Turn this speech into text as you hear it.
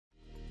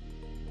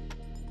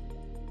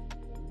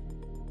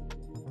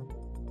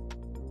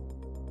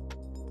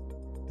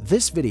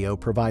This video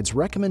provides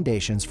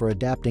recommendations for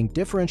adapting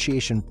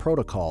differentiation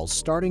protocols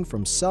starting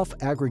from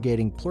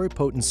self-aggregating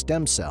pluripotent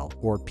stem cell,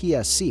 or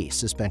PSC,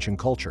 suspension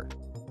culture.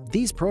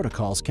 These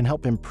protocols can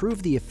help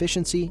improve the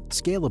efficiency,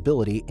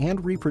 scalability,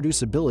 and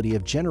reproducibility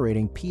of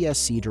generating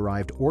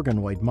PSC-derived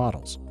organoid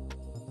models.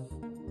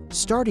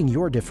 Starting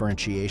your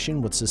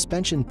differentiation with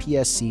suspension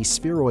PSC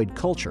spheroid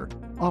culture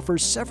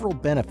offers several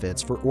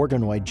benefits for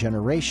organoid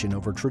generation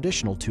over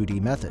traditional 2D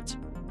methods.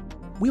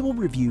 We will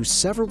review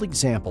several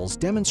examples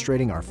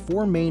demonstrating our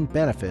four main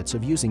benefits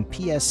of using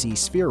PSC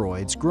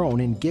spheroids grown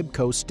in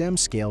Gibco stem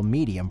scale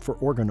medium for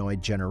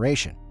organoid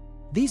generation.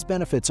 These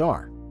benefits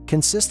are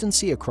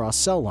consistency across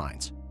cell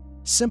lines,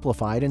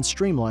 simplified and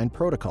streamlined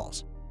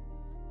protocols,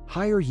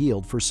 higher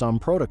yield for some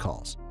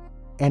protocols,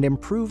 and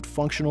improved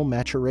functional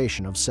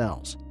maturation of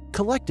cells.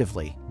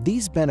 Collectively,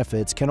 these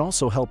benefits can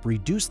also help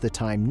reduce the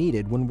time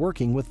needed when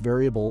working with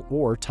variable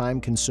or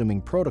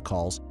time-consuming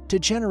protocols to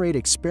generate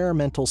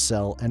experimental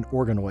cell and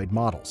organoid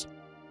models.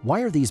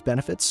 Why are these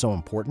benefits so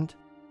important?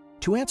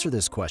 To answer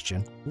this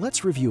question,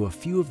 let's review a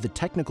few of the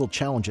technical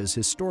challenges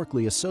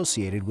historically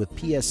associated with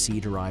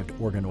PSC-derived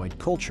organoid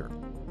culture.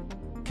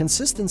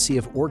 Consistency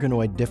of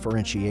organoid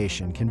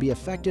differentiation can be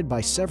affected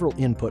by several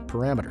input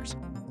parameters,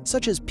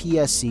 such as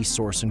PSC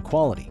source and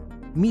quality,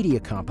 media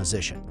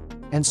composition,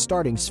 and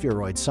starting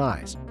spheroid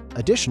size.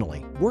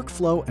 Additionally,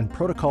 workflow and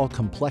protocol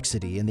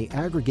complexity in the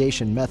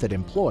aggregation method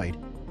employed,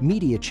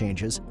 media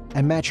changes,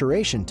 and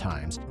maturation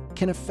times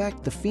can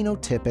affect the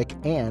phenotypic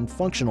and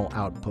functional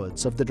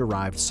outputs of the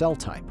derived cell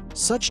type.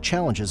 Such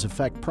challenges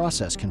affect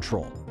process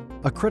control,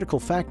 a critical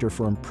factor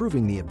for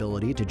improving the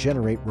ability to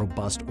generate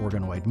robust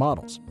organoid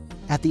models.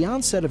 At the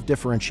onset of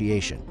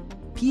differentiation,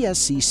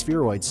 PSC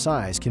spheroid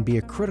size can be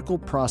a critical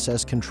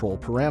process control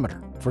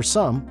parameter. For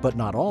some, but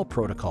not all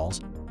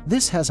protocols,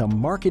 this has a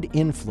marked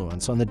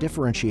influence on the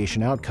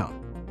differentiation outcome.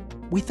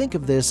 We think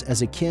of this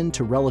as akin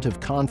to relative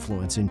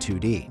confluence in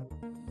 2D.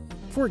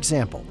 For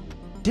example,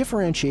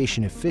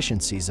 differentiation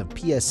efficiencies of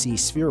PSC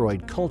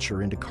spheroid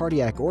culture into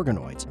cardiac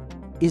organoids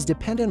is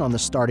dependent on the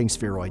starting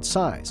spheroid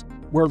size,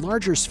 where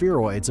larger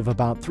spheroids of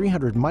about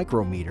 300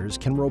 micrometers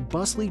can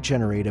robustly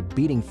generate a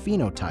beating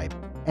phenotype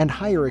and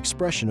higher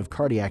expression of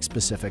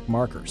cardiac-specific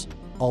markers.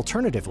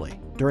 Alternatively,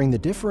 during the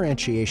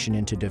differentiation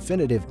into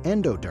definitive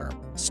endoderm,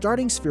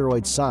 starting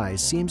spheroid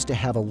size seems to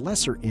have a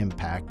lesser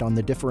impact on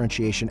the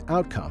differentiation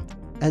outcome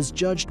as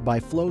judged by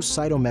flow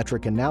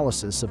cytometric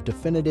analysis of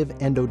definitive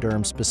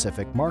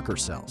endoderm-specific marker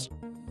cells.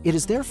 It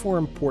is therefore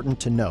important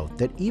to note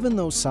that even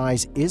though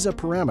size is a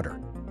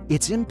parameter,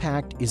 its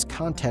impact is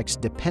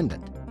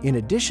context-dependent. In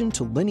addition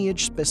to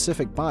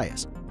lineage-specific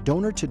bias,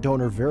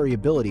 donor-to-donor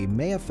variability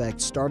may affect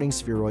starting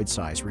spheroid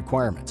size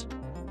requirements.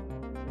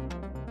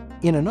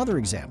 In another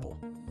example,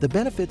 the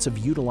benefits of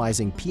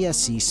utilizing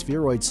PSC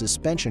spheroid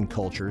suspension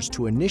cultures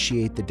to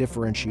initiate the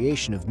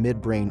differentiation of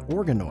midbrain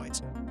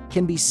organoids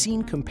can be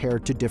seen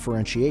compared to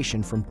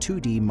differentiation from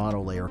 2D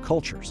monolayer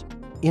cultures.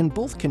 In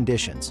both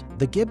conditions,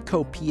 the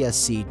Gibco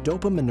PSC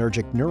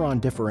dopaminergic neuron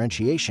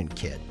differentiation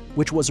kit,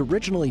 which was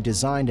originally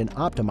designed and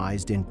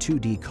optimized in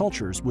 2D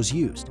cultures, was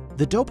used.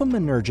 The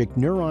dopaminergic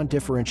neuron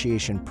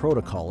differentiation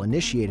protocol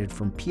initiated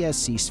from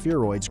PSC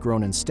spheroids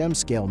grown in stem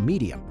scale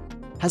medium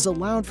has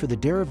allowed for the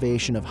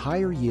derivation of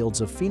higher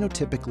yields of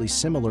phenotypically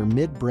similar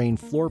midbrain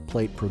floor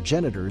plate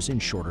progenitors in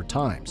shorter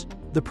times.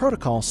 The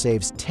protocol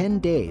saves 10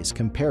 days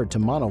compared to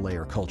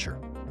monolayer culture.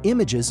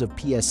 Images of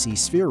PSC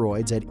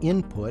spheroids at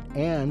input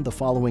and the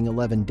following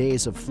 11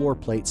 days of floor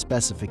plate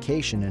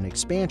specification and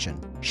expansion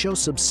show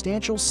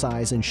substantial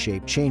size and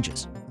shape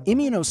changes.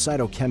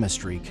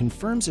 Immunocytochemistry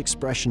confirms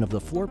expression of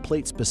the floor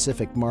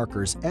plate-specific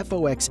markers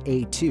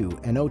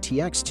FOXA2 and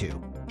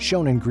OTX2,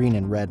 shown in green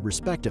and red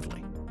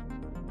respectively.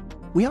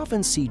 We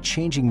often see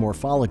changing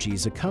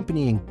morphologies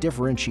accompanying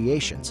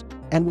differentiations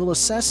and will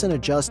assess and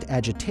adjust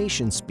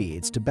agitation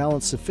speeds to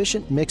balance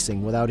sufficient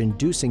mixing without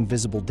inducing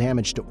visible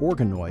damage to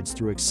organoids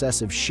through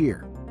excessive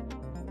shear.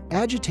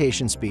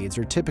 Agitation speeds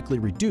are typically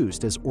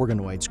reduced as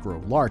organoids grow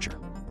larger.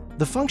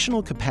 The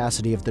functional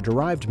capacity of the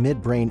derived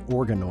midbrain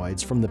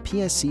organoids from the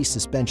PSC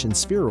suspension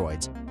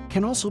spheroids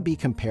can also be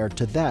compared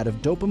to that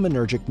of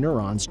dopaminergic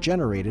neurons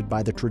generated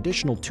by the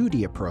traditional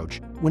 2D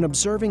approach when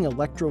observing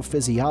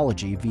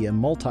electrophysiology via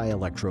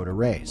multi-electrode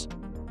arrays.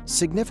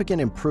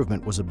 Significant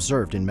improvement was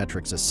observed in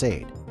metrics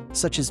assayed,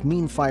 such as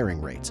mean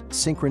firing rates,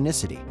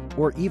 synchronicity,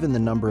 or even the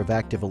number of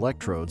active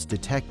electrodes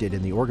detected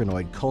in the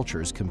organoid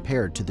cultures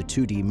compared to the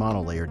 2D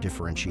monolayer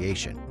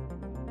differentiation.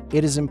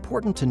 It is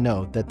important to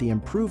note that the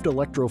improved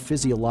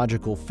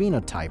electrophysiological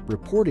phenotype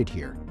reported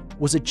here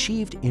was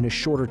achieved in a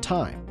shorter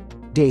time,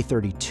 day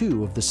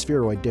 32 of the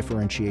spheroid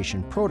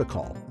differentiation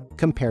protocol,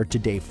 compared to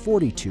day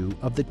 42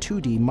 of the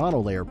 2D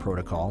monolayer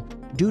protocol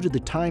due to the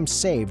time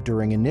saved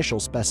during initial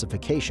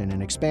specification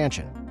and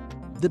expansion.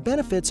 The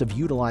benefits of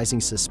utilizing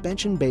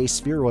suspension-based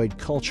spheroid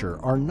culture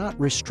are not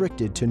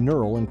restricted to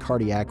neural and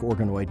cardiac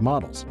organoid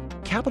models.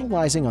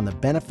 Capitalizing on the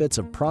benefits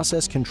of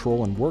process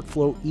control and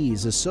workflow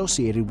ease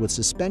associated with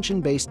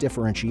suspension-based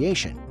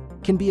differentiation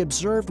can be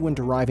observed when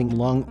deriving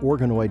lung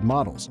organoid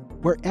models,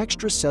 where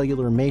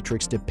extracellular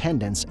matrix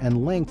dependence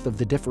and length of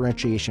the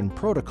differentiation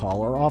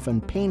protocol are often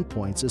pain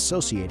points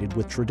associated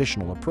with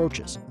traditional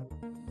approaches.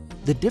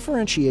 The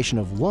differentiation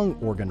of lung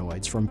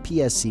organoids from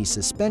PSC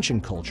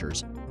suspension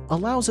cultures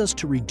allows us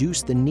to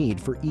reduce the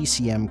need for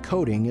ECM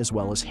coding as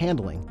well as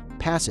handling,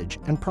 passage,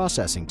 and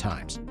processing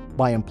times.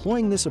 By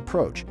employing this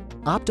approach,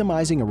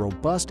 optimizing a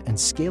robust and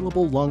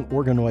scalable lung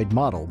organoid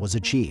model was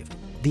achieved.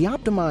 The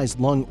optimized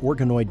lung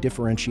organoid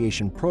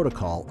differentiation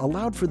protocol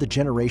allowed for the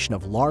generation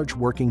of large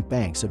working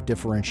banks of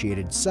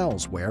differentiated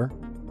cells where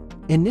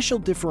initial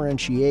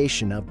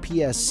differentiation of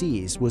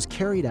PSCs was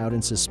carried out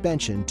in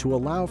suspension to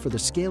allow for the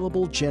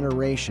scalable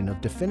generation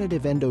of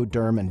definitive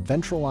endoderm and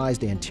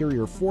ventralized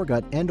anterior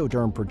foregut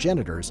endoderm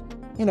progenitors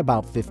in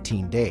about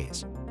 15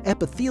 days.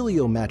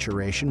 Epithelial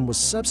maturation was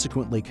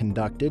subsequently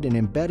conducted in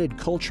embedded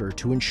culture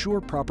to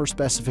ensure proper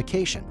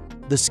specification.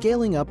 The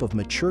scaling up of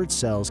matured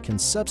cells can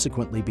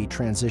subsequently be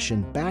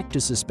transitioned back to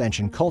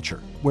suspension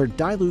culture, where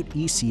dilute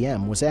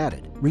ECM was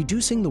added,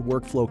 reducing the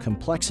workflow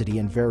complexity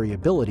and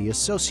variability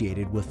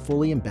associated with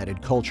fully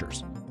embedded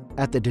cultures.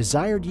 At the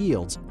desired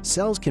yields,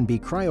 cells can be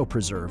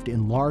cryopreserved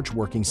in large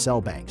working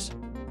cell banks.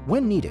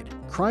 When needed,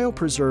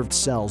 cryopreserved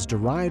cells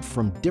derived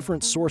from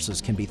different sources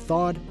can be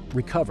thawed,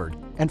 recovered,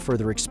 and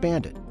further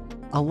expanded,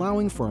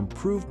 allowing for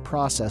improved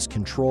process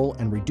control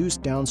and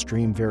reduced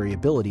downstream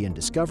variability in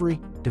discovery,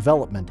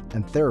 development,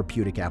 and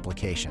therapeutic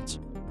applications.